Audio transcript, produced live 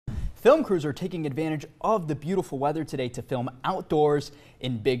Film crews are taking advantage of the beautiful weather today to film outdoors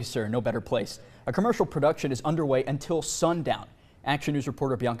in Big Sur. No better place. A commercial production is underway until sundown. Action News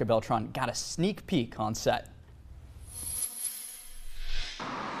reporter Bianca Beltran got a sneak peek on set.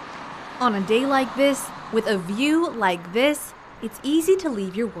 On a day like this, with a view like this, it's easy to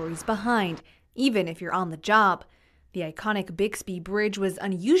leave your worries behind, even if you're on the job. The iconic Bixby Bridge was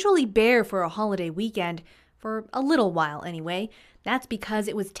unusually bare for a holiday weekend, for a little while anyway. That's because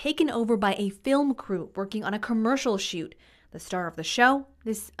it was taken over by a film crew working on a commercial shoot. The star of the show,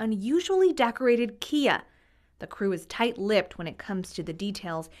 this unusually decorated Kia. The crew is tight-lipped when it comes to the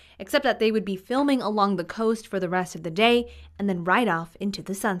details, except that they would be filming along the coast for the rest of the day and then right off into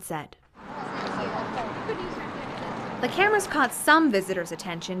the sunset. The cameras caught some visitors'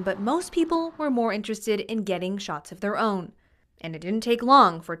 attention, but most people were more interested in getting shots of their own. And it didn't take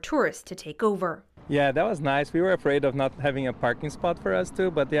long for tourists to take over. Yeah, that was nice. We were afraid of not having a parking spot for us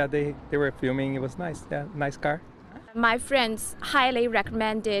too, but yeah, they were filming. It was nice. Yeah, nice car. My friends highly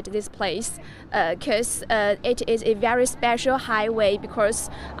recommended this place because it is a very special highway, because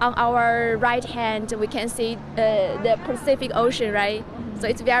on our right hand we can see the Pacific Ocean, right? So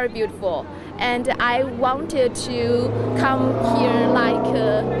it's very beautiful. And I wanted to come here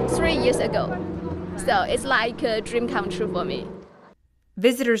like 3 years ago. So it's like a dream come true for me.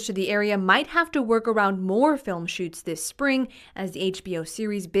 Visitors to the area might have to work around more film shoots this spring as the HBO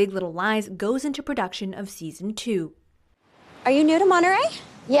series Big Little Lies goes into production of season 2. Are you new to Monterey?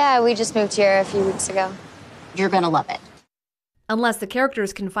 Yeah, we just moved here a few weeks ago. You're gonna love it. Unless the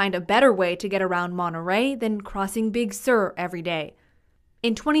characters can find a better way to get around Monterey than crossing Big Sur every day.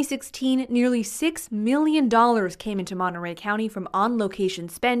 In 2016, nearly $6 million came into Monterey County from on-location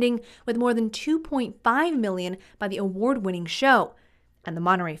spending, with more than $2.5 million by the award-winning show. And the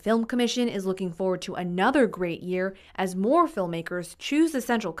Monterey Film Commission is looking forward to another great year as more filmmakers choose the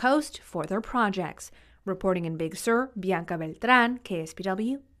Central Coast for their projects. Reporting in Big Sur, Bianca Beltran,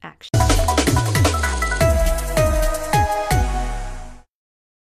 KSBW Action.